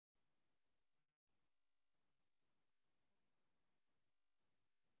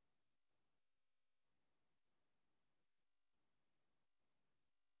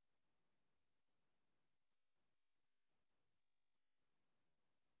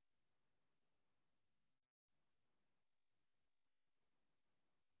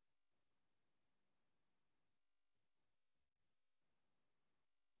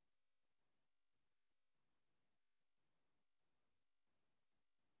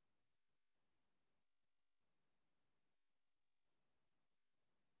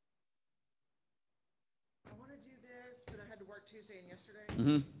Tuesday and yesterday.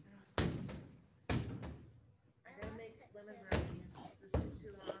 Mm-hmm. I gotta make lemon brownies. This took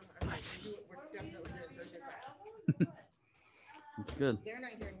too long. We're definitely doing Thursday, Friday. That's good. They're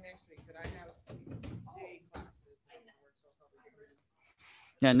not hearing next week, but I have day classes.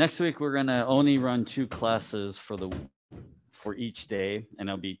 Yeah, next week we're gonna only run 2 classes for each day, and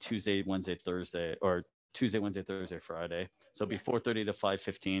it'll be Tuesday, Wednesday, Thursday, or Tuesday, Wednesday, Thursday, Friday. So it'll be 4:30 to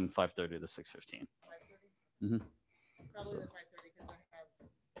 5:15, 5:30 to 6:15. 5:30. Mm-hmm. Probably the 5:30 because I have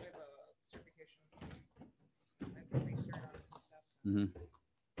a certification. I put my cert on some stuff. Mm-hmm.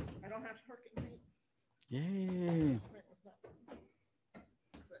 I don't have to work at night. Yay!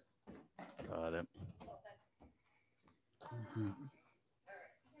 Got it. Mm-hmm.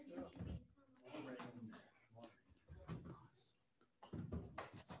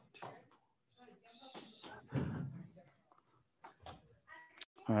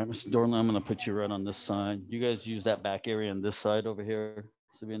 All right, Mr. Dorland, I'm going to put you right on this side. You guys use that back area on this side over here,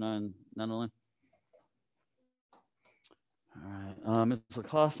 Sabina and Natalie. All right, Ms.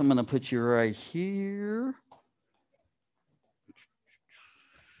 Lacoste, I'm going to put you right here.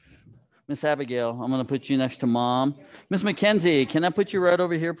 Miss Abigail, I'm going to put you next to Mom. Miss Mackenzie, can I put you right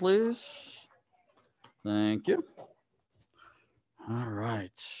over here, please? Thank you. All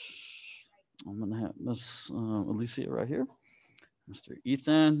right. I'm going to have Miss Alicia right here. Mr.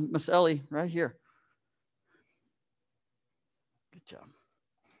 Ethan, Miss Ellie, right here. Good job.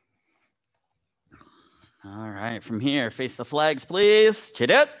 All right, from here, face the flags, please.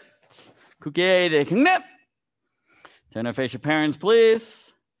 Chidit. Kuke de Kungnip. Turn and face your parents,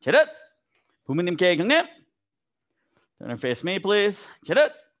 please. Chidit. Puminim ke Kungnip. Turn and face me, please.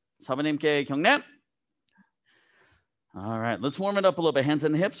 Chidit. Sabanim ke Kungnip. All right, let's warm it up a little bit. Hands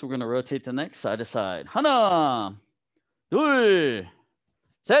in the hips. We're going to rotate the neck side to side. Hana. 둘,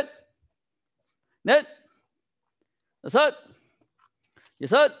 셋, 넷, 다섯,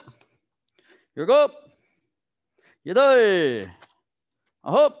 여섯, 일곱, 여덟,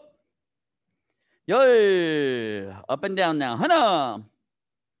 아홉, 열. Up and down now. 하나,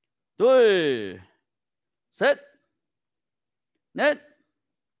 둘, 셋, 넷,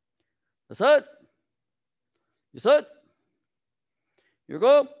 다섯, 여섯,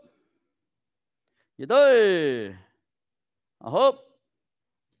 일곱, 여덟, 아홉,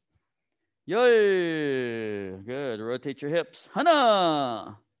 열. Good. Rotate your hips.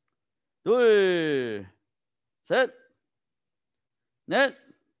 하나, 둘, 셋, 넷,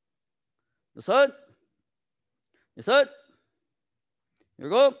 다섯, 여섯,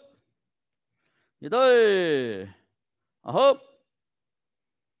 일곱, 여덟, 아홉,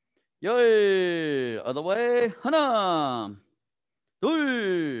 열. Other way. 하나,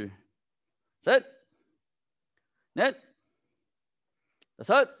 둘, 셋, 넷,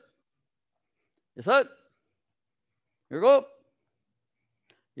 다섯, 여섯, 일곱,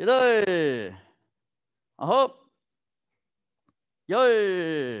 여덟, 아홉,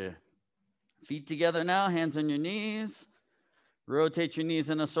 열. Feet together now, hands on your knees. Rotate your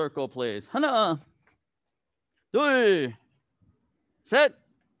knees in a circle, please. 하나, 둘, 셋,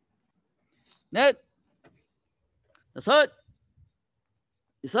 넷, 다섯,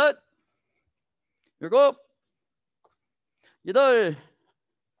 여섯, 일곱, 여덟,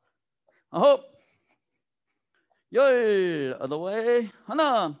 아홉, 열. Other way.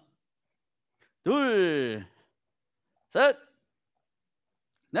 하나, 둘, 셋,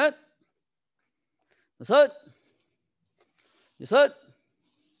 넷, 다섯, 여섯,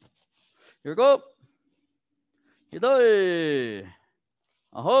 일곱, 여덟,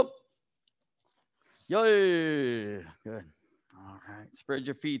 아홉, 열. Good. All right. Spread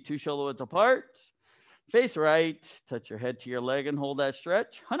your feet 2 shoulder widths apart. Face right. Touch your head to your leg and hold that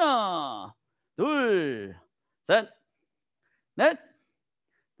stretch. 하나, 둘, 셋, 넷,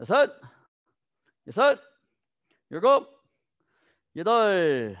 다섯, 여섯, 일곱,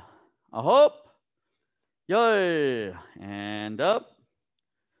 여덟, 아홉, 열. And up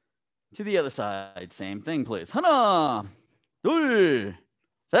to the other side. Same thing, please. 하나, 둘,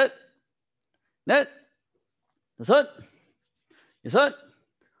 셋, 넷, 다섯, 여섯,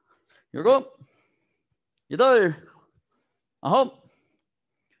 일곱, 여덟, 아홉,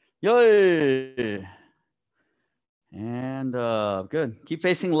 열. And good. Keep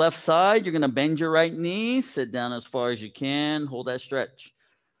facing left side. You're going to bend your right knee. Sit down as far as you can. Hold that stretch.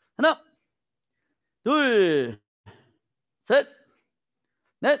 하나, 둘, 셋,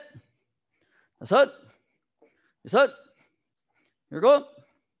 넷, 다섯, 여섯, 일곱,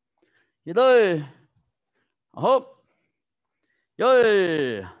 여덟, 아홉,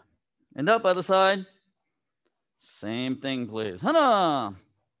 열. And up other side. Same thing, please. 하나,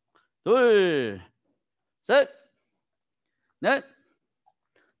 둘, 셋, 넷,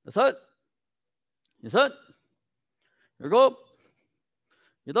 다섯, 여섯, 일곱,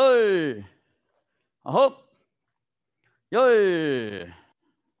 여덟, 아홉, 열.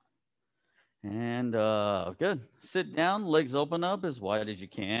 And good. Sit down, legs open up as wide as you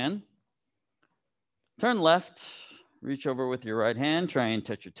can. Turn left, reach over with your right hand, try and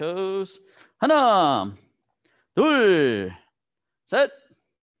touch your toes. 하나, 둘, 셋,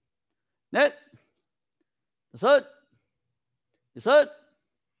 넷, 다섯, 여섯,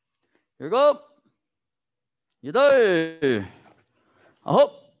 일곱, 여덟,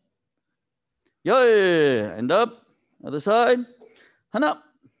 아홉, 열. And up, other side. 하나,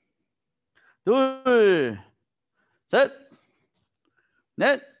 둘, 셋,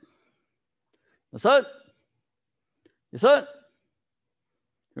 넷, 다섯, 여섯,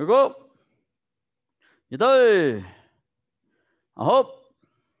 일곱, 여덟, 아홉,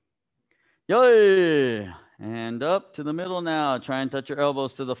 열. And up to the middle now. Try and touch your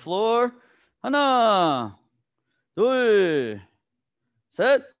elbows to the floor. 하나, 둘,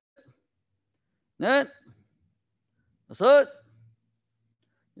 셋, 넷, 다섯,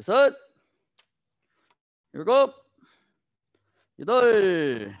 여섯, 일곱,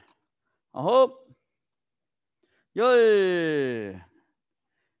 여덟, 아홉, 열.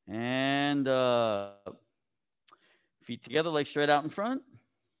 And feet together, legs straight out in front.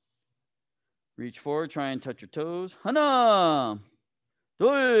 Reach forward, try and touch your toes. 하나,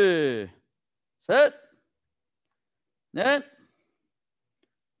 둘, 셋, 넷,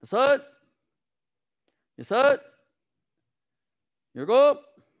 다섯, 여섯, 일곱,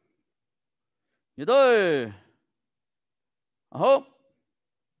 여덟, 아홉,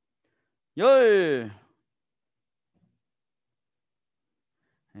 열.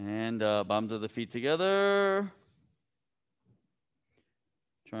 And bottoms of the feet together.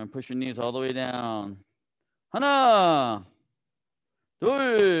 Try and push your knees all the way down. 하나,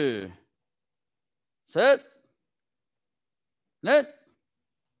 둘, 셋, 넷,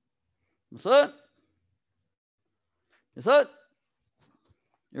 다섯, 여섯,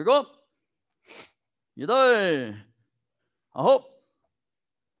 일곱, 여덟, 아홉,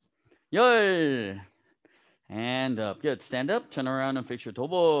 열. And up. Good. Stand up, turn around and fix your toe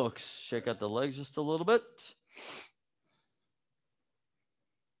box. Shake out the legs just a little bit.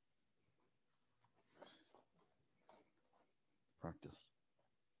 Practice.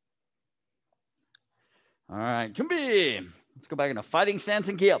 All right, 준비. Let's go back in a fighting stance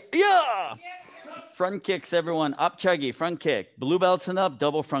and key up. Yeah! Front kicks, everyone. Up chuggy, front kick. Blue belts and up,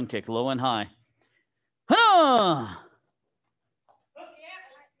 double front kick, low and high. 하나,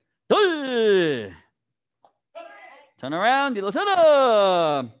 둘, turn around, 뒤로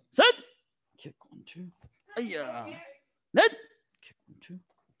turn. 셋, kick 1, 2, 아야, 넷, kick 1, 2,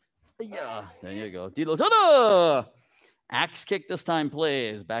 아야. There you go. 뒤로 turn. Axe kick this time,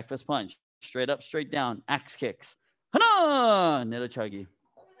 please. Back fist punch. Straight up, straight down. Axe kicks. 하나, 내려차기.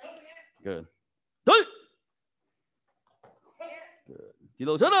 Good. 둘. Good.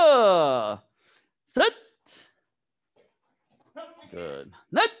 뒤로 turn. 셋. Good.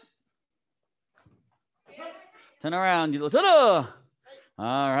 넷. Turn around. 뒤로 turn.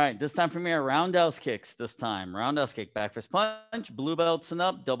 All right. This time from here, roundhouse kicks. This time, roundhouse kick. Back fist punch. Blue belts and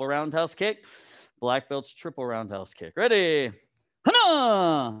up. Double roundhouse kick. Black belts, triple roundhouse kick. Ready?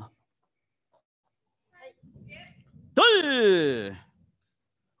 하나. 둘.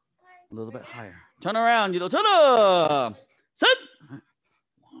 A little bit higher. Turn around. 뒤로 turn. 셋.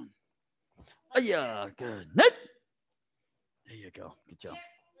 1. 아야. Good. 넷. There you go. Good job.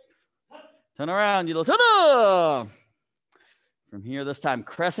 Turn around. 뒤로 turn. From here this time,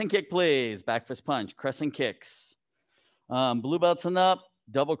 crescent kick, please. Back fist punch. Crescent kicks. Blue belts and up.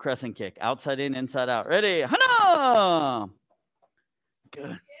 Double crescent kick. Outside in, inside out. Ready? 하나.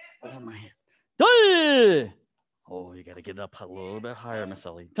 Good. Over my hand. 둘. Oh, you got to get up a little bit higher, Miss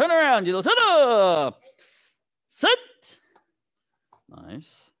Ellie. Turn around. 뒤로 turn. Set.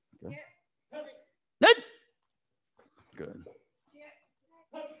 Nice. Good. 넷. Good.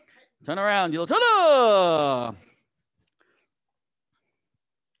 Turn around. 뒤로 turn.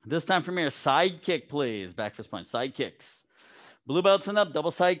 This time from here, side kick, please. Back fist punch. Side kicks. Blue belts and up, double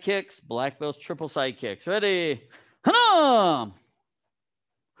side kicks. Black belts, triple side kicks. Ready? 하나.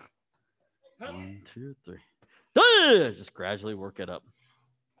 1, 2, 3. 둘. Just gradually work it up.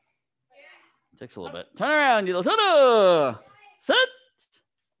 Takes a little bit. Turn around. 뒤로 turn. Set.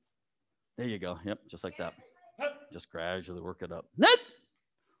 There you go. Yep, just like that. Just gradually work it up. 넷.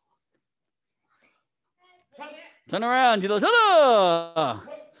 Turn around. 뒤로 turn.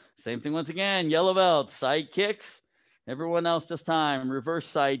 Same thing once again. Yellow belt, side kicks. Everyone else this time, reverse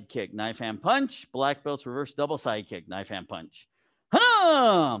side kick, knife hand punch. Black belts, reverse double side kick, knife hand punch.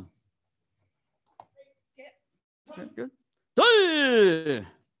 Hanam! Good, good. Hey!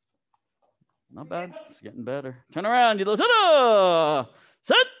 Not bad. It's getting better. Turn around.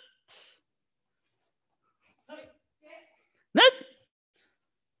 Set. Net.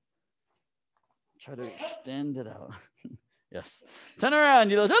 Try to extend it out. Yes. Turn around.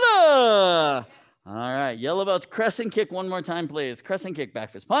 All right. Yellow belts, crescent kick one more time, please. Crescent kick, back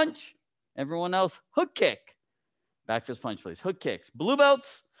fist punch. Everyone else, hook kick. Back fist punch, please. Hook kicks. Blue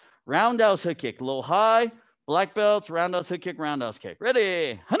belts, roundhouse hook kick, low high. Black belts, roundhouse hook kick, roundhouse kick.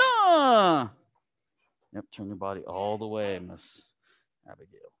 Ready? Hana! Yep, turn your body all the way, Miss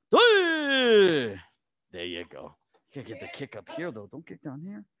Abigail. There you go. You gotta get the kick up here, though. Don't kick down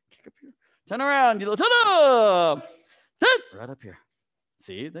here. Kick up here. Turn around. Sit. Right up here.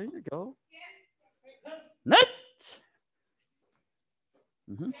 See, there you go. Net.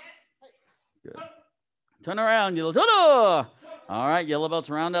 Good. Turn around. All right, yellow belts,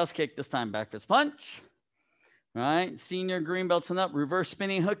 roundhouse kick this time. Back fist punch. All right, senior green belts and up. Reverse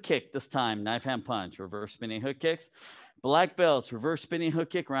spinning hook kick this time. Knife hand punch. Reverse spinning hook kicks. Black belts, reverse spinning hook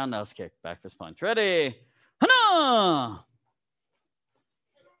kick, roundhouse kick. Back fist punch. Ready? Hana!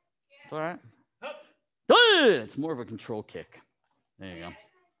 It's all right. Good. It's more of a control kick. There you go.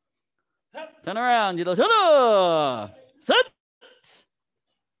 Turn around. Set.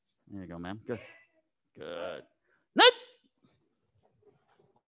 There you go, man. Good. Good. Net.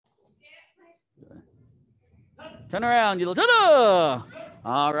 Good. Turn around.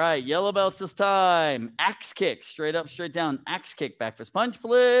 All right. Yellow belts this time. Axe kick. Straight up, straight down. Axe kick. Back fist punch,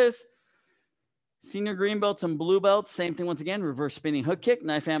 please. Senior green belts and blue belts. Same thing once again. Reverse spinning hook kick.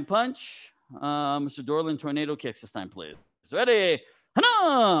 Knife hand punch. Mr. Dorland, tornado kicks this time, please. Ready?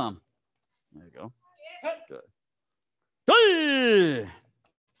 Hana! There you go. Good.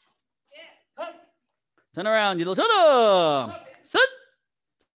 Turn around. Sit.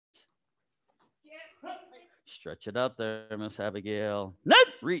 Stretch it out there, Miss Abigail. Net.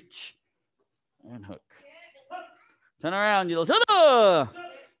 Reach. And hook. Turn around.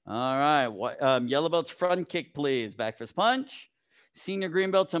 All right. Yellow belts, front kick, please. Back fist punch. Senior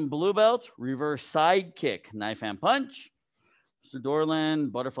green belts and blue belts, reverse side kick, knife hand punch. Mr.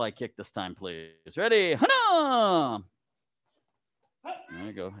 Dorland, butterfly kick this time, please. Ready? Hana! There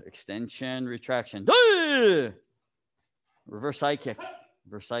you go. Extension, retraction. Reverse side kick.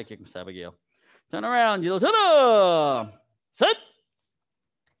 Reverse side kick, Miss Abigail. Turn around. Set.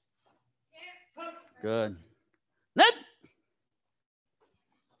 Good. Net.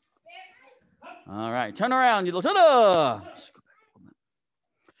 All right. Turn around.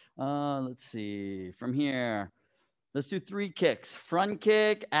 Let's see. From here, let's do 3 kicks. Front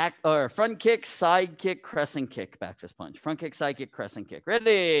kick, front kick, side kick, crescent kick, back fist punch. Front kick, side kick, crescent kick.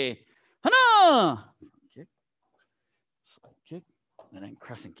 Ready? Hana! Front kick, side kick, and then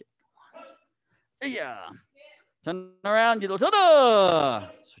crescent kick. Yeah. Turn around. Switch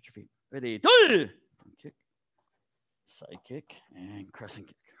your feet. Ready? Front kick, side kick, and crescent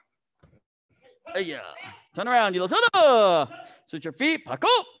kick. Yeah. Turn around. Switch your feet. Pack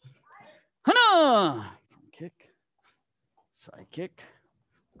up. Hana. Front kick, side kick,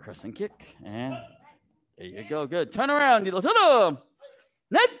 crescent kick, and there you go. Good. Turn around. Net.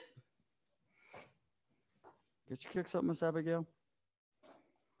 Get your kicks up, Miss Abigail.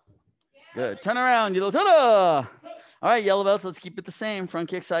 Good. Turn around. All right, yellow belts. Let's keep it the same. Front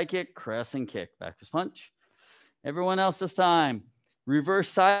kick, side kick, crescent kick, back fist punch. Everyone else this time. Reverse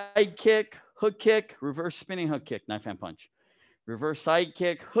side kick, hook kick, reverse spinning hook kick, knife hand punch. Reverse side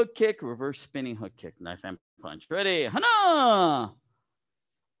kick, hook kick, reverse spinning hook kick, knife hand punch. Ready? Hana!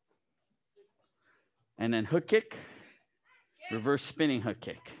 And then hook kick, reverse spinning hook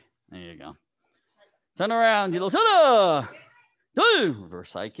kick. There you go. Turn around.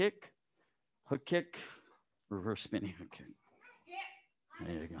 Reverse side kick, hook kick, reverse spinning hook kick.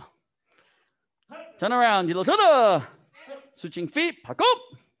 There you go. Turn around. Switching feet. Pack up.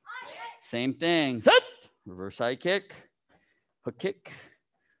 Same thing. Set. Reverse side kick, hook kick,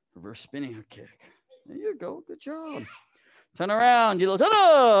 reverse spinning hook kick. There you go. Good job. Turn around.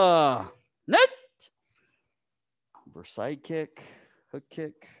 Net. Reverse side kick, hook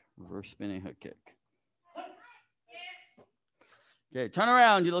kick, reverse spinning hook kick. Okay, turn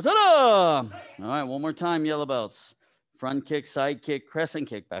around. All right, one more time, yellow belts. Front kick, side kick, crescent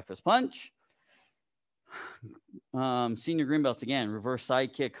kick, back fist punch. Senior green belts again. Reverse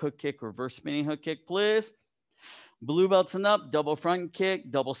side kick, hook kick, reverse spinning hook kick, please. Blue belts and up. Double front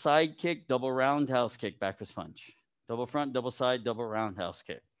kick, double side kick, double roundhouse kick, back fist punch. Double front, double side, double roundhouse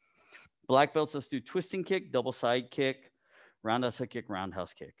kick. black belts, let's do twisting kick, double side kick, roundhouse hook kick,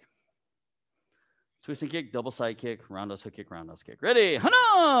 roundhouse kick. Twisting kick, double side kick, roundhouse hook kick, roundhouse kick. Ready?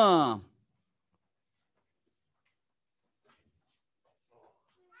 Hana!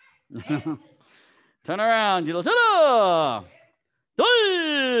 Turn around.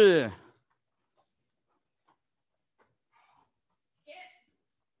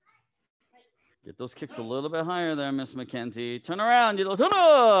 Get those kicks a little bit higher there, Miss McKenzie. Turn around.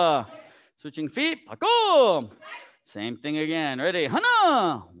 Switching feet. Pakom. Same thing again. Ready?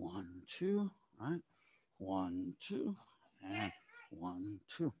 Hana. 1, 2. Right. 1, 2. And 1,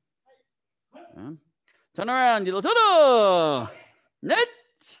 2. And turn around. Net.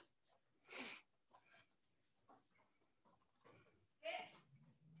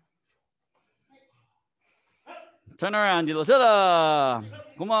 Turn around.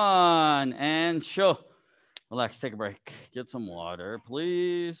 Come on. And show. Relax. Take a break. Get some water,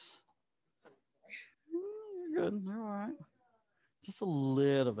 please. You're good. You're all right. Just a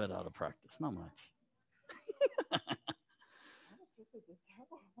little bit out of practice. Not much.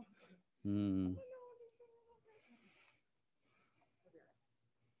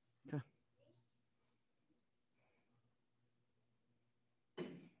 Okay.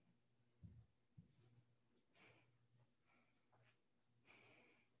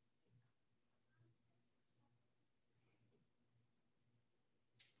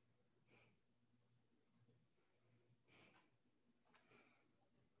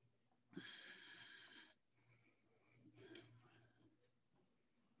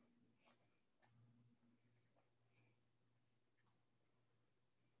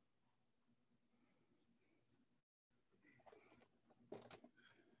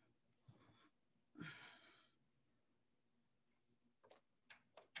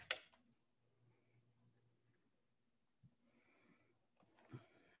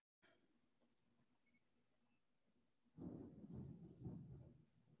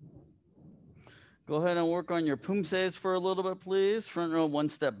 Go ahead and work on your Poomsaes for a little bit, please. Front row, one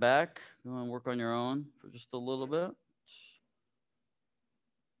step back. Go and work on your own for just a little bit.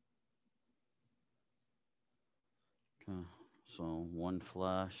 Okay, so 1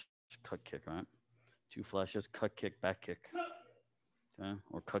 flash, cut kick, right? 2 flashes, cut kick, back kick. Okay,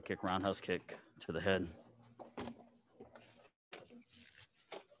 or cut kick, roundhouse kick to the head.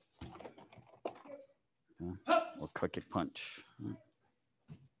 Okay. Or cut kick punch. Right?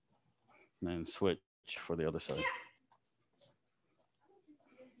 And then switch for the other side.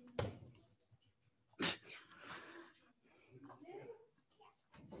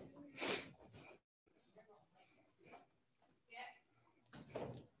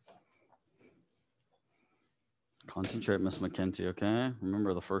 Concentrate, Miss McKenzie, okay?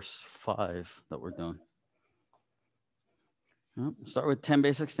 Remember the first 5 that we're doing. Yep. Start with 10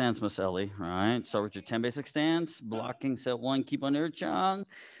 basic stance, Miss Ellie. All right. Start with your 10 basic stance. Blocking set 1, keep on your chang.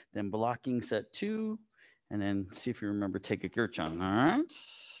 Then blocking set 2. And then see if you remember take a Gurchang. All right.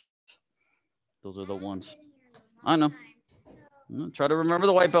 Those are the ones. I know. Try to remember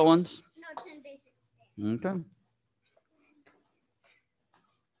the white belt ones. No, 10 basic stance. Okay.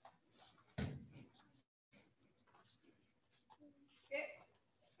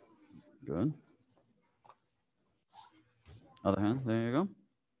 Good. Other hand. There you go.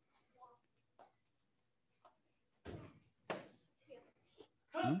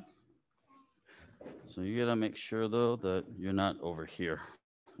 Okay. So you gotta make sure though that you're not over here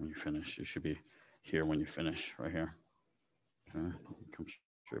when you finish. You should be here when you finish, right here. Okay. Come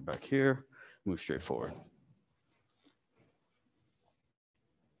straight back here. Move straight forward.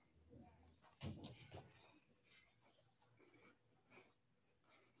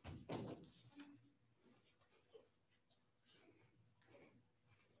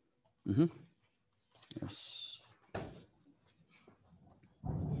 Mm-hmm. Yes.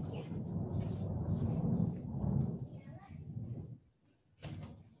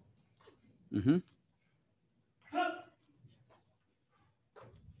 Mm-hmm.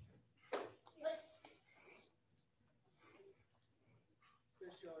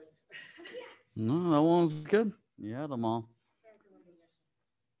 No, that one's good. You had them all.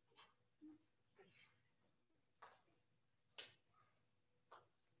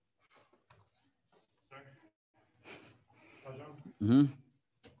 Mm-hmm.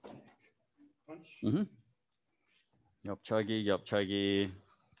 Mm-hmm. Yup, chuggy, yup, chuggy.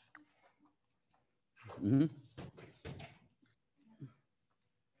 Mm-hmm.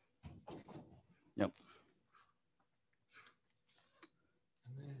 Yep.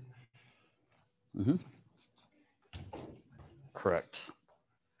 Mm-hmm. Correct.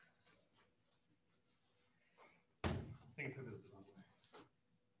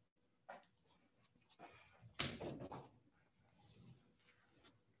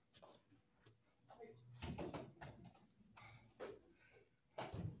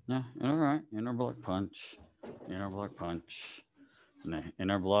 Yeah, all right. Inner block punch, inner block punch, and then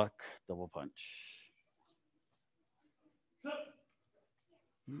inner block double punch.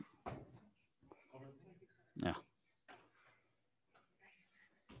 Yeah.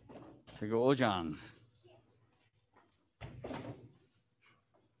 Take a Ojang.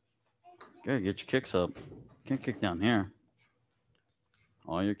 Good, get your kicks up. Can't kick down here.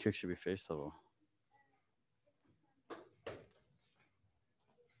 All your kicks should be face level.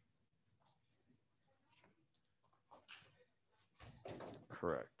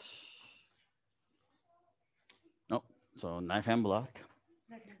 Correct. Nope. So knife hand block.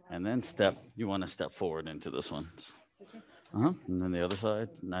 And then step. You want to step forward into this one. And then the other side,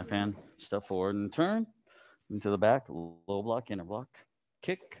 knife hand, step forward and turn into the back. Low block, inner block.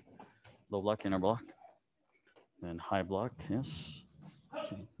 Kick. Low block, inner block. Then high block. Yes.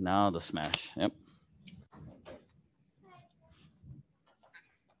 Okay. Now the smash. Yep.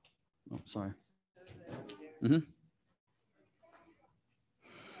 Oh, sorry.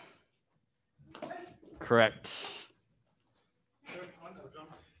 Correct.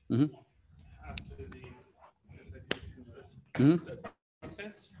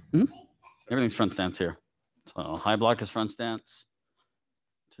 Everything's front stance here. So high block is front stance.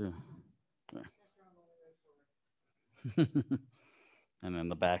 2. And then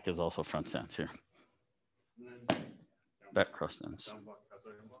the back is also front stance here. Back cross stance.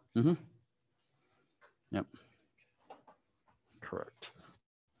 Yep. Correct.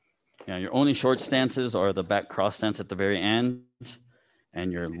 Yeah, your only short stances are the back cross stance at the very end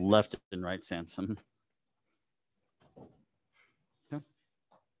and your left and right stance. Okay.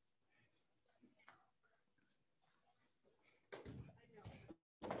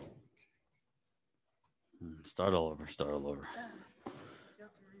 Start all over, start all over.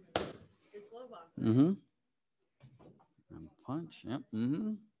 And punch, yep,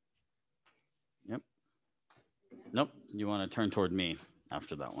 Yep. Nope, you want to turn toward me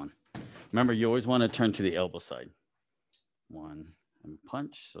after that one. Remember, you always want to turn to the elbow side. 1, and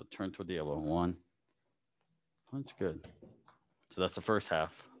punch, so turn toward the elbow. 1, punch, good. So that's the first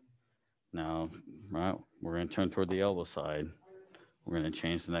half. Now, right, we're going to turn toward the elbow side. We're going to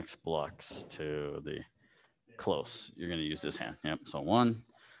change the next blocks to the close. You're going to use this hand. Yep, so 1,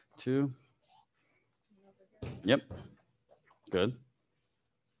 2. Yep, good.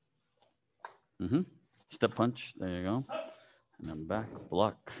 Step punch, there you go. And then back,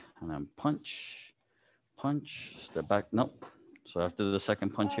 block, and then punch, punch, step back, nope. So after the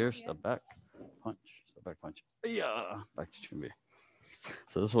second punch here, step back, punch, step back, punch. Yeah, back to Chumbi.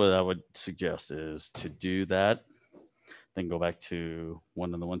 So this is what I would suggest is to do that, then go back to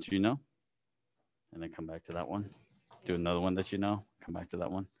one of the ones you know, and then come back to that one. Do another one that you know, come back to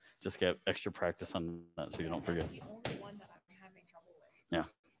that one. Just get extra practice on that so you don't forget. Yeah.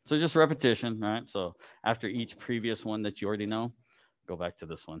 So just repetition, right? So after each previous one that you already know, go back to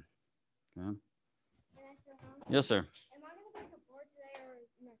this one. Okay. Yes, sir. Am I going to take a board today or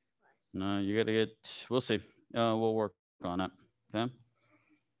next class? No, you got to get, we'll see. We'll work on it. Okay.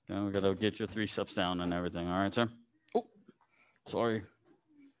 Okay, we got to get your 3 steps down and everything. All right, sir. Oh, sorry.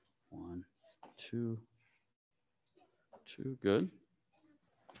 1, 2, 2. Good.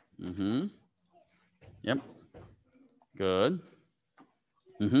 Yep. Good.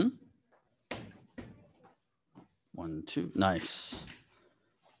 1, 2. Nice.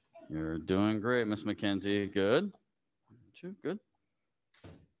 You're doing great, Miss McKenzie. Good. 1, 2. Good.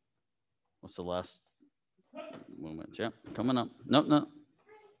 What's the last movement? Yep. Coming up. Nope, no.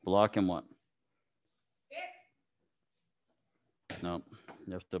 Block and what? Nope.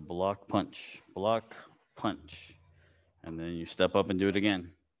 You have to block, punch. Block, punch. And then you step up and do it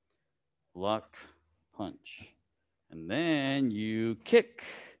again. Block, punch. And then you kick.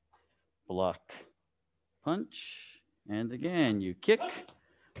 Block, punch. And again, you kick,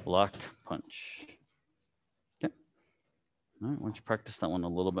 block, punch. Okay. All right. Why don't you practice that one a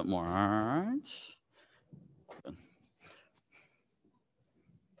little bit more? All right. Good.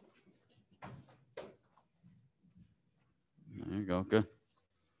 There you go. Good.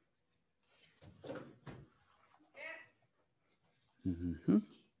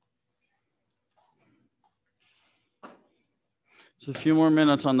 So a few more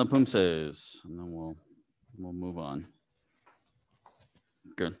minutes on the Poomsaes, and then we'll move on.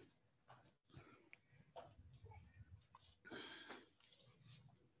 Good.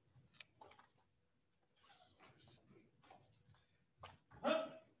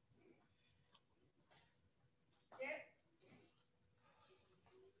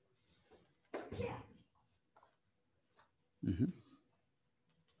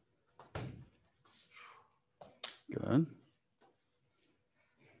 Good.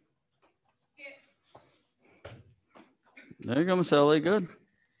 There you go, Miss Ellie. Good.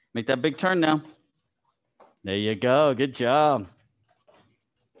 Make that big turn now. There you go. Good job.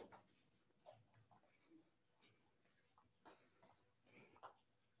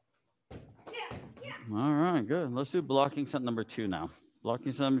 All right, good. Let's do blocking set number 2 now.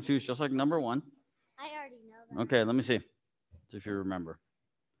 Blocking set number 2 is just like number 1. I already know that. Okay, let me see. See if you remember.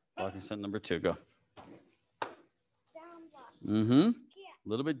 Blocking set number 2, go. Down block. Mm-hmm. A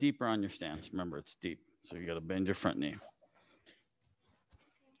little bit deeper on your stance. Remember, it's deep. So you got to bend your front knee.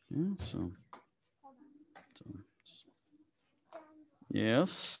 Yeah, so.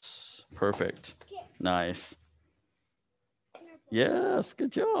 Yes. Perfect. Nice. Yes,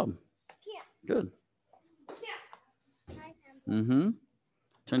 good job. Good. Mm-hmm.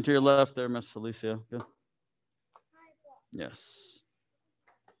 Turn to your left there, Miss Alicia. Good. Yes.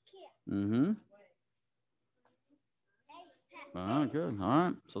 Mm-hmm. Oh, good. All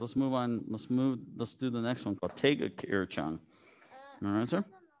right. So let's move on. Let's do the next one called Taekwondo. All right, sir.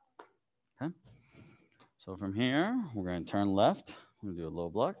 Okay. So from here, we're going to turn left. We're going to do a low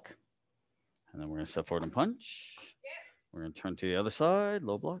block. And then we're going to step forward and punch. We're going to turn to the other side,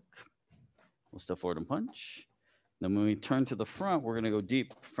 low block. We'll step forward and punch. Then when we turn to the front, we're going to go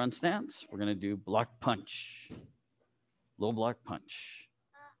deep front stance. We're going to do block punch. Low block punch.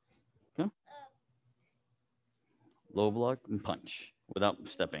 Okay. Low block and punch without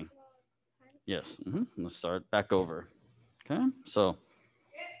stepping. Yes. Mm-hmm. Let's start back over. Okay. So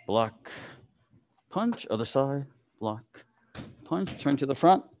block, punch, other side, block, punch, turn to the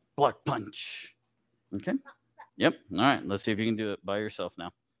front, block, punch. Okay. Yep. All right. Let's see if you can do it by yourself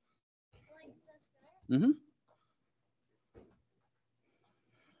now. Mm-hmm.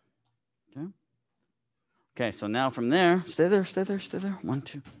 Okay. Okay. So now from there, stay there, stay there, stay there. 1,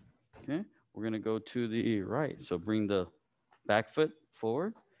 2. Okay. We're going to go to the right. So bring the back foot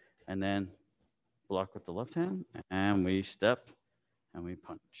forward and then block with the left hand. And we step and we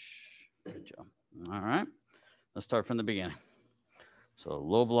punch. Good job. All right. Let's start from the beginning. So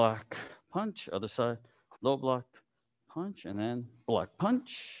low block, punch, other side, low block, punch, and then block,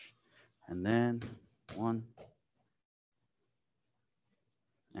 punch, and then 1,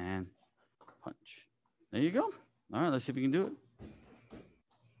 and punch. There you go. All right, let's see if we can do it.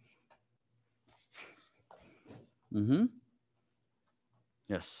 Mm-hmm.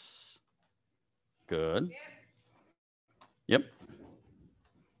 Yes. Good. Yep.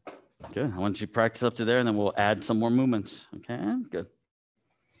 Good. I want you to practice up to there, and then we'll add some more movements. Okay, good.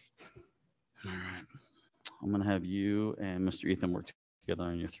 All right. I'm going to have you and Mr. Ethan work together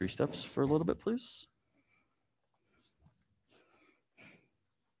on your 3 steps for a little bit, please.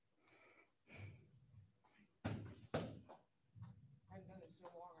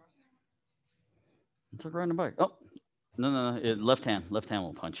 It's like riding a bike. Oh, no. Left hand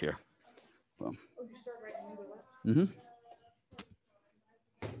will punch here. Boom. Oh, you start right in the left. Mm-hmm.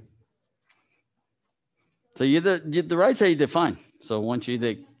 So the right side you did fine. So once you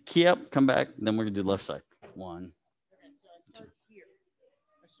did key up, come back, then we're gonna do left side. 1. Okay, so I start here.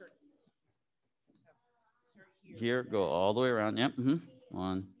 I start here. Here, go all the way around. Yep. Mm-hmm.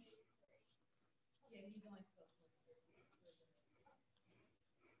 1.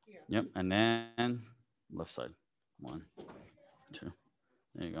 Yep. And then left side. 1, 2.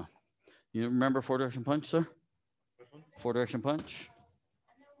 There you go. You remember 4 direction punch, sir? 4 direction punch?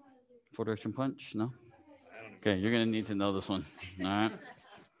 4 direction punch? No? Okay, you're going to need to know this one. All right.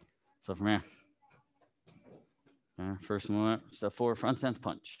 So from here. First movement, step forward, front stance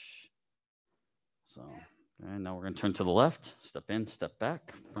punch. So, okay, now we're going to turn to the left, step in, step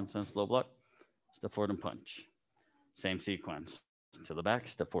back, front stance, low block, step forward and punch. Same sequence. To the back,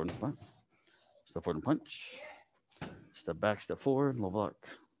 step forward and punch. Step forward and punch. Step back, step forward, low block.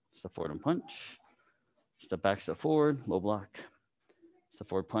 Step forward and punch. Step back, step forward, low block. Step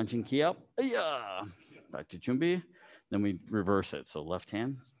forward, punch and key out. Yeah. Back to Chumbi. Then we reverse it. So left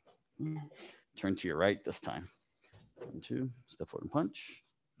hand. Turn to your right this time. 1, 2. Step forward and punch.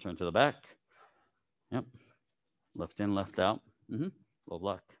 Turn to the back. Yep. Left in, left out. Low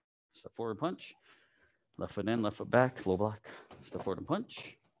block. Step forward, punch. Left foot in, left foot back. Low block. Step forward and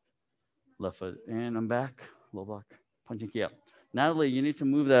punch. Left foot in and back. Low block. Punch and key out. Natalie, you need to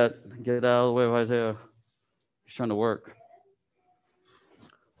move that. Get out of the way of Isaiah. He's trying to work.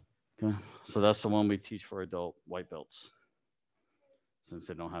 Okay. So that's the one we teach for adult white belts, since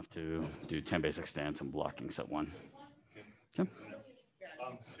they don't have to do 10 basic stance and blocking set 1. Okay. Two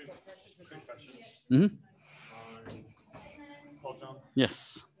quick questions. Mm-hmm. Paul John.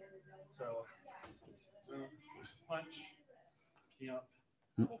 Yes. So punch, key up,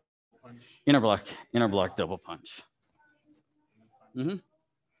 punch. Inner block, double punch. Mm-hmm.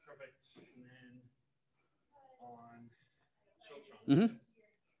 Perfect. And then on Mm-hmm.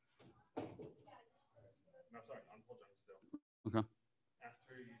 No, sorry, on full jump still. Okay.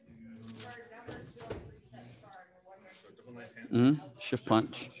 After you do so double knife hand. Mm-hmm. Shift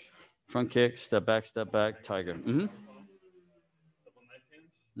punch. Front kick, step back, tiger. Mm-hmm. Double knife hand.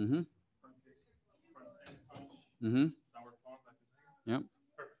 Mm-hmm. Front kick, front stand punch. Mm-hmm. Downward fall, back to tiger. Yep.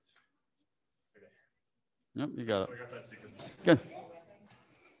 Perfect. Okay. Yep, you got So it. I got that sequence. Good.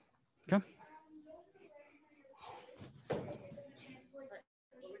 Okay.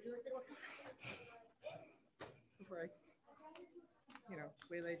 Before I,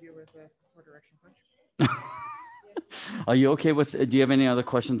 waylaid you with a four direction punch. Are you okay with, do you have any other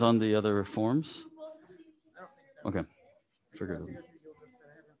questions on the other forms? I don't think so. Okay. I still Figured. have to go through yoga,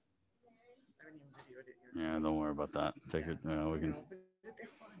 but I haven't even videoed it yet. Yeah, don't worry about that. Take it. We You can. know, but they're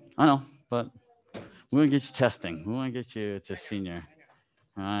fun. I know, but we want to get you testing. We want to get you to senior.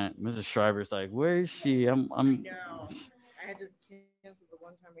 I know. All right. Mrs. Schreiber's like, where is she? I know. I had to cancel the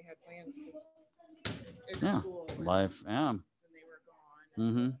one time we had planned because Yeah. school was, Life. Yeah. when they were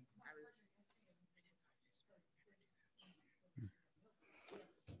gone. Mm-hmm. I was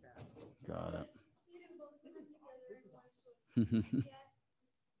Got it. this is awesome.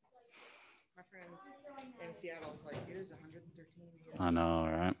 My friend in Seattle is like, it is 113 here. I know,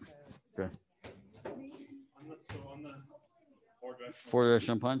 right? So, Okay. On the four direction. Four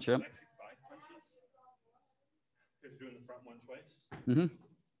direction punch. Yep. It's actually 5 punches. Because you're doing the front one twice.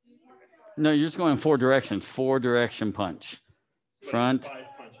 Mm-hmm. No, you're just going in four directions. Four direction punch. But it's Front. 5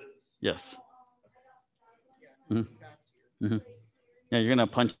 punches. Yes. yeah, Mhm. back to you. Mm-hmm. Yeah, you're gonna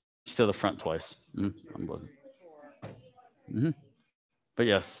punch to the front twice. Mm-hmm. I'm good. Mm-hmm. But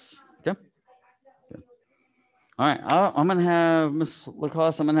yes. Okay. Good. All right. I'm gonna have Miss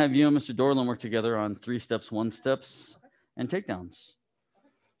Lacoste. I'm gonna have you and Mr. Dorland work together on 3 steps, 1 steps, and takedowns.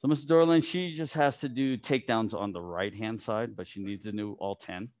 So Mr. Dorland, she just has to do takedowns on the right hand side, but she needs to do all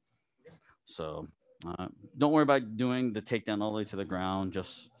 10. So don't worry about doing the takedown all the way to the ground.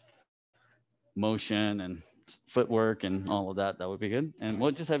 Just motion and footwork and all of that. That would be good. And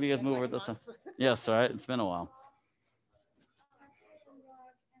we'll just have you guys move over this. Yes, all right. It's been a while.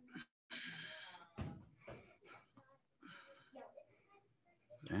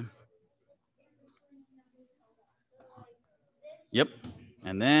 Okay. Yep.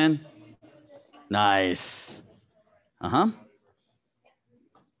 And then, nice.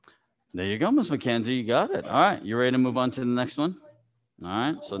 There you go, Miss McKenzie. You got it. All right. You ready to move on to the next one? All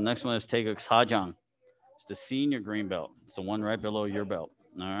right. So the next one is Taeguk Sajang. It's the senior green belt. It's the one right below your belt.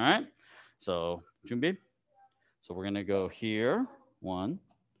 All right. So, Junbi. So we're going to go here, 1,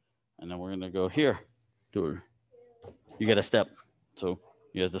 and then we're going to go here, 2. You get a step. So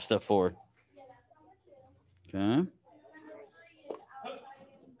you have to step forward. Okay.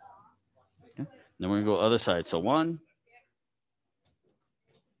 Then we're going to go other side. So 1.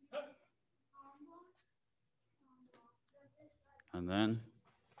 And then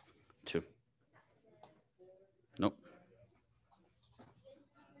 2. Nope.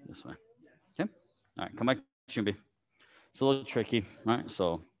 This way. Okay. All right. Come back, Shumbi. It's a little tricky. All right.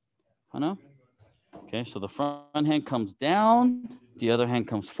 So, Hana. Okay. So the front hand comes down. The other hand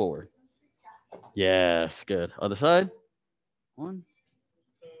comes forward. Yes. Good. Other side. 1.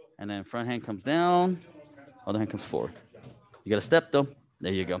 And then front hand comes down. Other hand comes forward. You got to step though.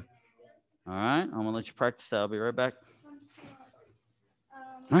 There you go. All right. I'm going to let you practice that. I'll be right back.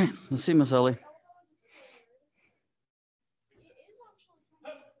 All right. Let's see, Miss Ellie.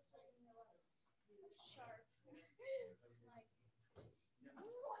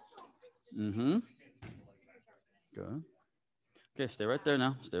 Mm-hmm. Good. Okay, stay right there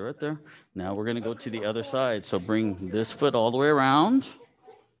now. Stay right there. Now we're going to go to the other side. So bring this foot all the way around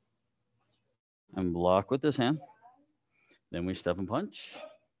and block with this hand. Then we step and punch.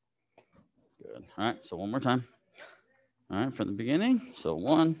 Good. All right, so one more time. All right, from the beginning. So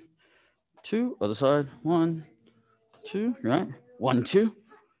 1, 2, other side. 1, 2, right? 1, 2.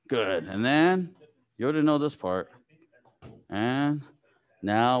 Good. And then you already know this part. And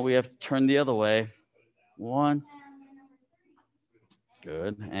now we have to turn the other way. 1.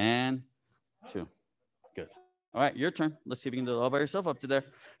 Good. And 2. Good. All right, your turn. Let's see if you can do it all by yourself up to there.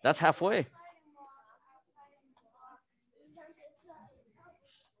 That's halfway.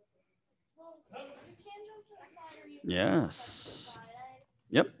 Yes.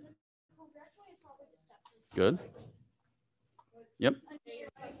 Yep. Good. Yep.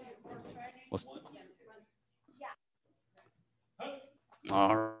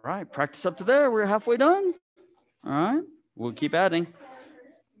 All right. Practice up to there. We're halfway done. All right. We'll keep adding.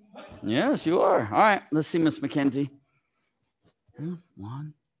 Yes, you are. All right. Let's see, Miss McKenzie.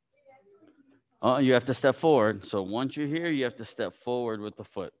 1, Oh, you have to step forward. So once you're here, you have to step forward with the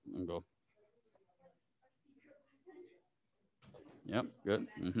foot and go. Yep, good.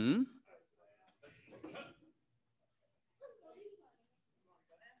 Mm-hmm.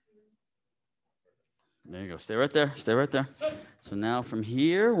 There you go. Stay right there. Stay right there. So now from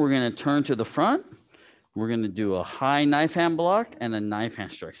here, we're going to turn to the front. We're going to do a high knife hand block and a knife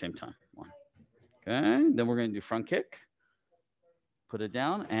hand strike same time. One. Okay. Then we're going to do front kick. Put it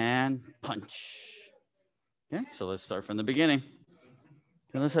down and punch. Okay. So let's start from the beginning.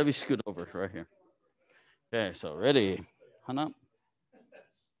 Okay, let's have you scoot over right here. Okay. So ready. Hana.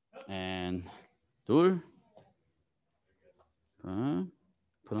 And 둘. Okay.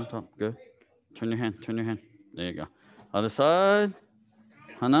 Put on top. Good. Turn your hand. Turn your hand. There you go. Other side.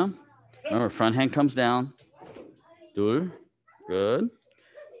 Hana. Remember, front hand comes down. 둘. Good.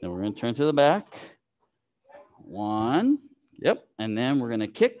 Then we're going to turn to the back. One. Yep. And then we're going to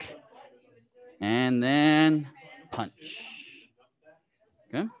kick. And then punch.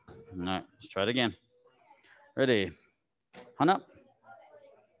 Okay. All right. Let's try it again. Ready. 하나.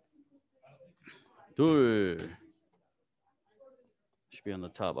 둘. Should be on the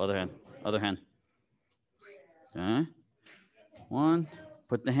top. Other hand. Other hand. Okay. One.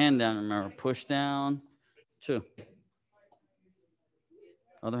 Put the hand down. Remember, push down. Two.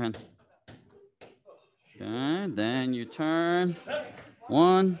 Other hand. Okay. Then you turn.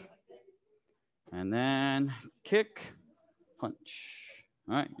 One. And then kick. Punch.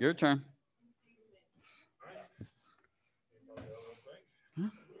 All right. Your turn.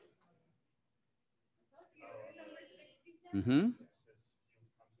 Mm-hmm.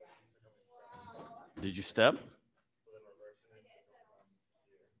 Did you step?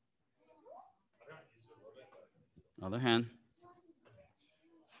 Other hand.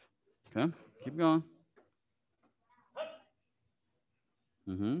 Okay, keep going.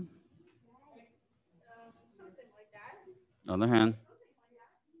 Mm-hmm. Other hand.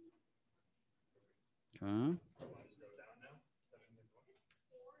 Okay.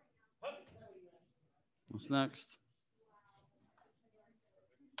 What's next?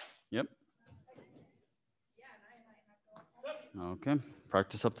 Yep. Okay.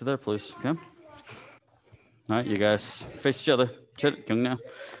 Practice up to there, please. Okay. All right, you guys face each other.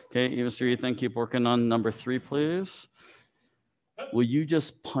 Okay, even three, Ethan, keep working on number 3, please. Will you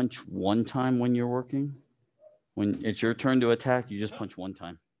just punch one time when you're working? When it's your turn to attack, you just punch one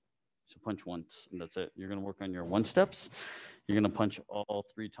time. So punch once, and that's it. You're going to work on your 1 steps. You're going to punch all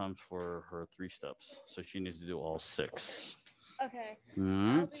 3 times for her 3 steps. So she needs to do all 6. Okay. All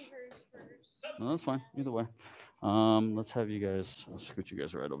I'll right. do hers first. No, that's fine. Either way. Let's have you guys, I'll scoot you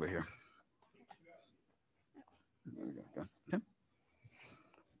guys right over here. There we go. Good. Okay.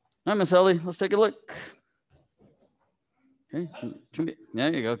 All right, Miss Ellie, let's take a look. Okay.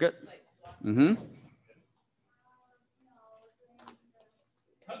 There you go. Good. Mm-hmm.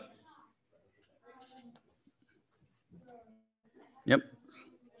 Yep.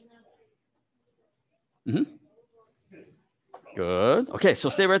 Mm-hmm. Good. Okay, so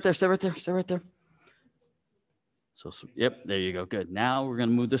stay right there, stay right there, stay right there. So, yep, there you go. Good. Now we're going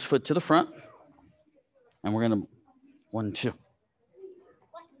to move this foot to the front. And we're going to 1, 2.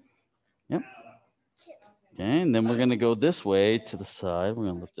 Yep. Okay, and then we're going to go this way to the side. We're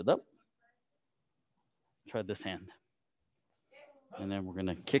going to lift it up. Try this hand. And then we're going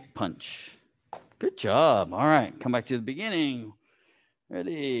to kick punch. Good job. All right, come back to the beginning.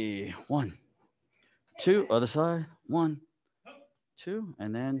 Ready. 1, 2. Other side. 1, 2.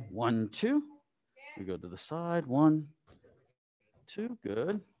 And then 1, 2. We go to the side. 1, 2.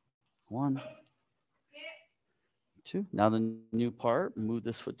 Good. 1, 2. Now the new part. Move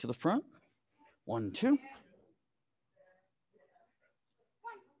this foot to the front. 1, 2.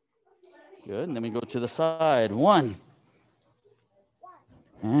 Good. And then we go to the side. 1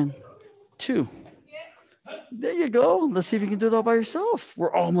 and 2. There you go. Let's see if you can do that by yourself.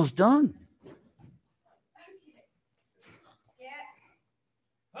 We're almost done.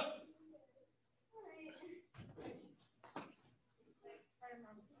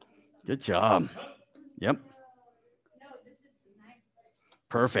 Good job. Yep.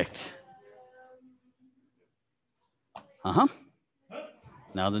 Perfect. Uh-huh.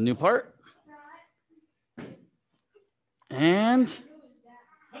 Now the new part. And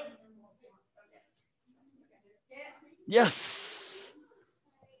yes.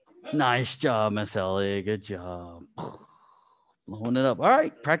 Nice job, Miss Ellie. Good job. Blowing it up. All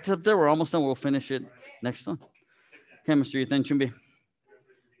right, practice up there. We're almost done. We'll finish it next time. Okay, Mr. Ethan Chumbi.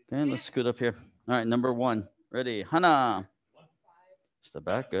 Okay, let's scoot up here. All right, number 1. Ready. Hana. Step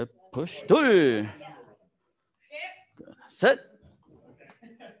back. Good. Push. 둘. Good. Set.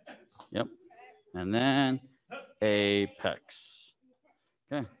 Yep. and then apex.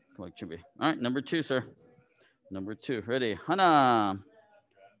 Okay, come on, Chimby. All right, number 2, sir. Number 2, ready? Hana.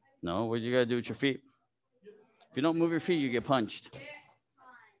 No, what you gotta do with your feet? If you don't move your feet, you get punched.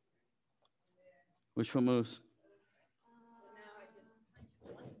 Which one moves?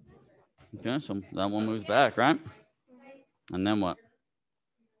 Okay, so that one moves back, right? And then what?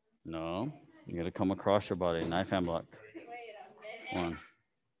 No, you gotta come across your body, knife and block. 1.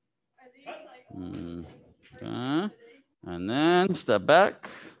 Okay, and then step back.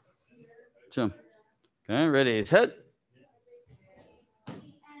 2. Okay, ready, set.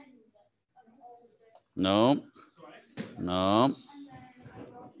 No, no.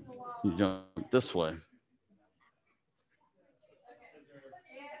 You jump this way.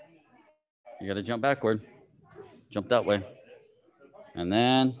 You got to jump backward. Jump that way. And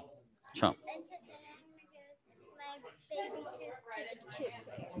then jump.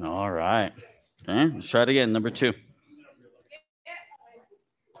 All right. Okay, let's try it again. Number 2.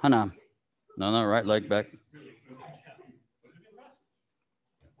 Hana. No, right leg back.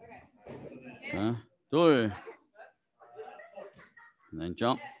 Okay. 2. And then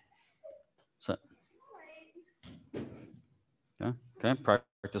jump. Set. Okay. Okay.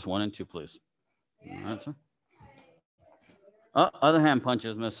 Practice 1 and 2, please. All right, sir. Other hand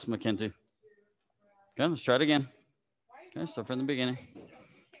punches, Miss McKenzie. Okay, let's try it again. Okay, start from the beginning.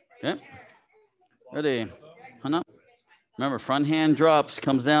 Okay. Ready. Hana. Remember, front hand drops,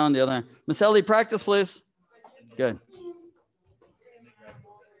 comes down, the other hand. Miss Ellie, practice, please. Good.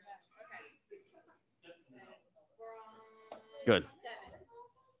 Good.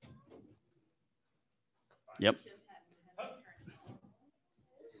 Yep.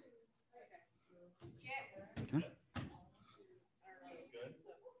 Okay.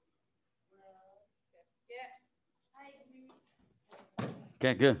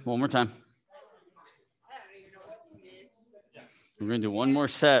 Okay, good. One more time. We're gonna do one more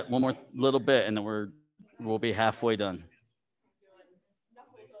set, one more little bit, and then we'll be halfway done.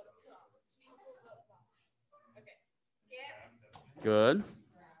 Good.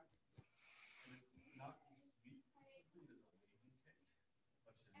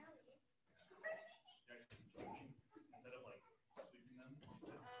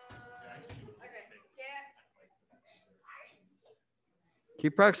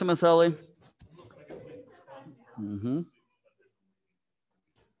 Keep practicing, Miss Ellie. Mm-hmm.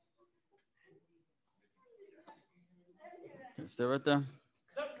 Okay, stay right there.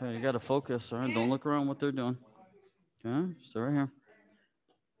 Okay, you got to focus. All right, don't look around what they're doing. Okay, stay right here.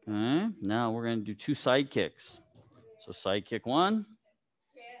 Okay, now we're going to do 2 side kicks. So side kick 1.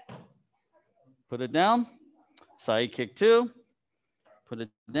 Put it down. Side kick 2. Put it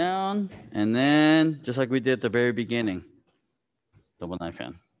down. And then, just like we did at the very beginning, double knife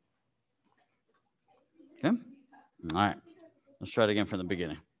hand. Okay. All right. Let's try it again from the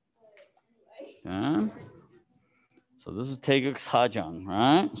beginning. Okay. So this is Taeguk's Hajang,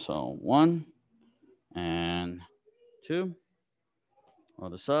 right? So 1 and 2.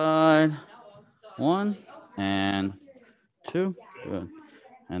 Other side. 1 and 2. Good.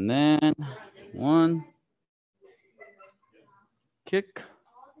 And then 1. Kick.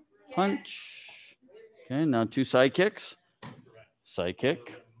 Punch. Okay, now 2 side kicks. Side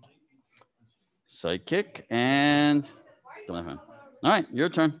kick. Side kick. And all right, your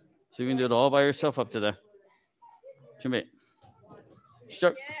turn. So you can do it all by yourself up to there. Jimmy.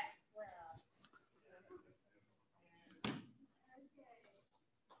 Start.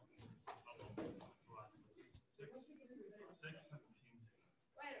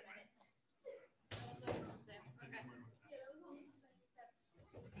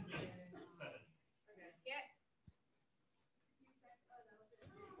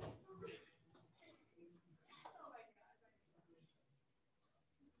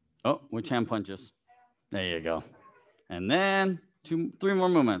 Oh, which hand punches? There you go. And then 3 more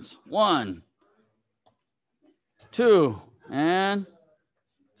movements. 1, 2, and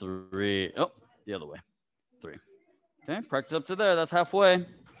 3. Oh, the other way. 3. Okay, practice up to there. That's halfway.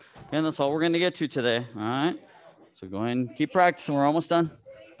 And that's all we're going to get to today. All right. So go ahead and keep practicing. We're almost done.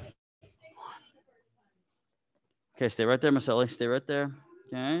 Okay, stay right there, Miss Ellie. Stay right there.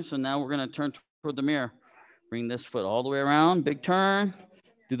 Okay, so now we're going to turn toward the mirror. Bring this foot all the way around. Big turn.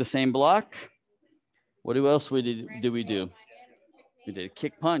 Do the same block. What else did we do? We did a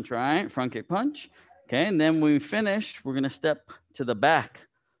kick punch, right? Front kick punch. Okay, and then when we finish, we're going to step to the back.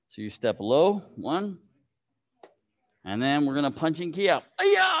 So you step low, 1. And then we're going to punch and key out.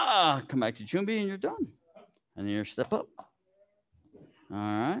 Ay-ya! Come back to Chumbi and you're done. And then you're step up. All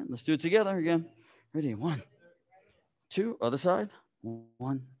right, let's do it together again. Ready? 1, 2, other side.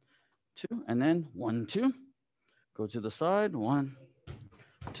 1, 2, and then 1, 2. Go to the side, 1,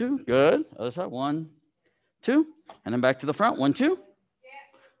 2. Good. Other side, 1, 2, and then back to the front, 1, 2.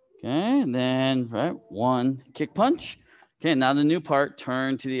 Okay, and then right, 1 kick punch. Okay, now the new part,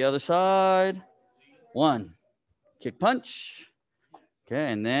 turn to the other side, 1 kick punch.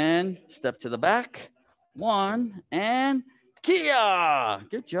 Okay, and then step to the back, 1, and Kia.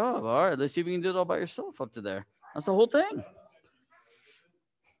 Good job. All right, let's see if you can do it all by yourself up to there. That's the whole thing.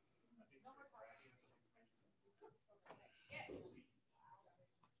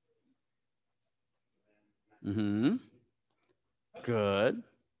 Mm-hmm. Good.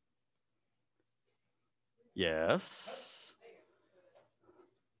 Yes.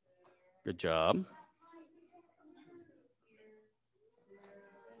 Good job.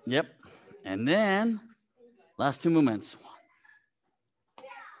 Yep. And then last 2 movements.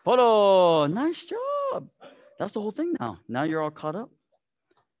 Photo. Nice job. That's the whole thing now. Now you're all caught up.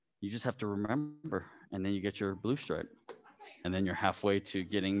 You just have to remember, and then you get your blue stripe. And then you're halfway to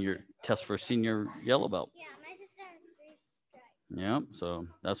getting your test for senior yellow belt. Yeah, my sister has 3 stripes. Yep. So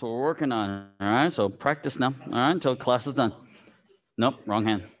that's what we're working on. All right. So practice now. All right. Until class is done. Nope. Wrong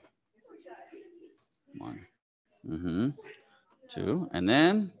hand. 1. Mm-hmm. 2. And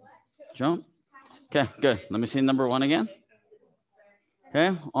then jump. Okay. Good. Let me see number 1 again.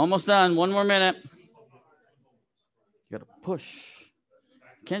 Okay. Almost done. 1 more minute. You got to push.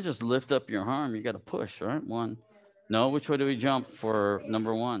 You can't just lift up your arm. You got to push. All right. 1. No. Which way do we jump for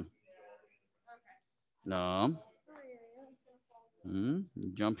number 1? No.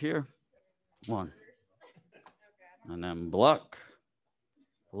 Jump here. 1. And then block.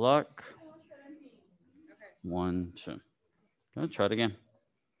 Block. 1, 2. Okay, try it again.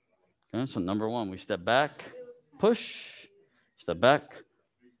 Okay, so number 1, we step back, push, step back,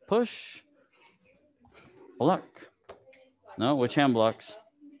 push, block. No, which hand blocks?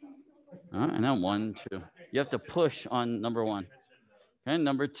 All right, and then 1, 2. You have to push on number 1. Okay,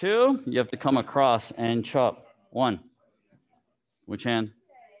 number 2, you have to come across and chop. 1. Which hand?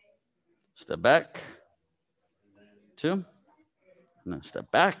 Step back. 2. And then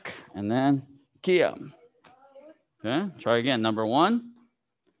step back, and then Kia. Okay, try again. Number 1,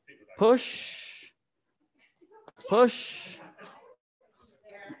 push, push,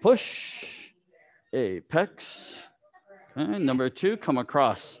 push, apex. Okay, number 2, come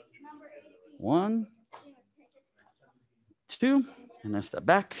across. 1, 2, and then step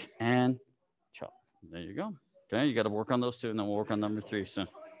back and chop. There you go. Okay, you got to work on those 2, and then we'll work on number 3 soon.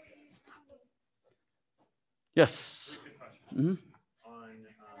 Yes. Mm-hmm. On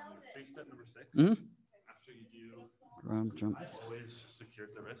free step number 6, Mm-hmm. after you do Grab, jump. always secure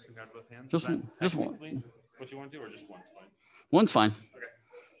the wrist and grab both hands. Just Is that one. technically what you want to do, or just one's fine? One's fine. Okay.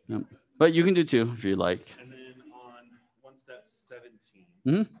 Yep. But you can do 2 if you like. And then on 1 step 17,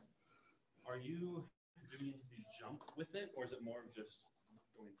 Mm-hmm. are you doing the jump with it, or is it more of just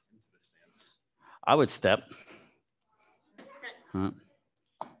going into the stance? I would step.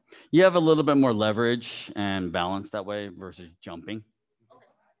 You have a little bit more leverage and balance that way versus jumping.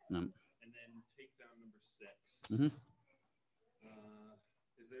 And then takedown number 6. Mhm.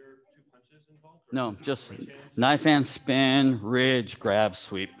 Is there 2 punches involved? or No, is it just switch hands? knife hand spin, ridge, grab,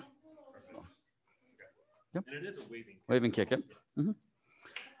 sweep. Perfect. Okay. Yep. And it is a waving kick. Wave and kick it.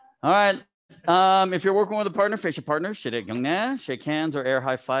 All right. If you're working with a partner, face your partner. Shake hands or air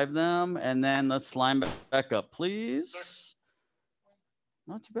high five them. And then let's line back up, please.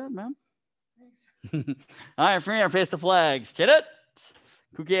 Not too bad, man. All right, free our face the flags. Chidit.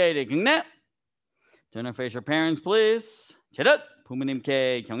 Kukiede 경례. Turn and face your parents, please. chidit.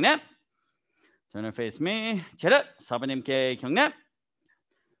 부모님께 경례. Turn and face me. chidit. 사부님께 경례.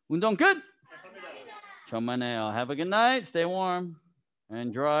 운동 끝. 천만에요. Have a good night. Stay warm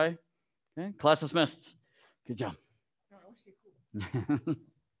and dry. Okay, class dismissed. Good job. No, I want to stay cool.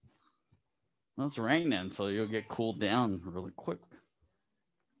 Well, it's raining, so you'll get cooled down really quick.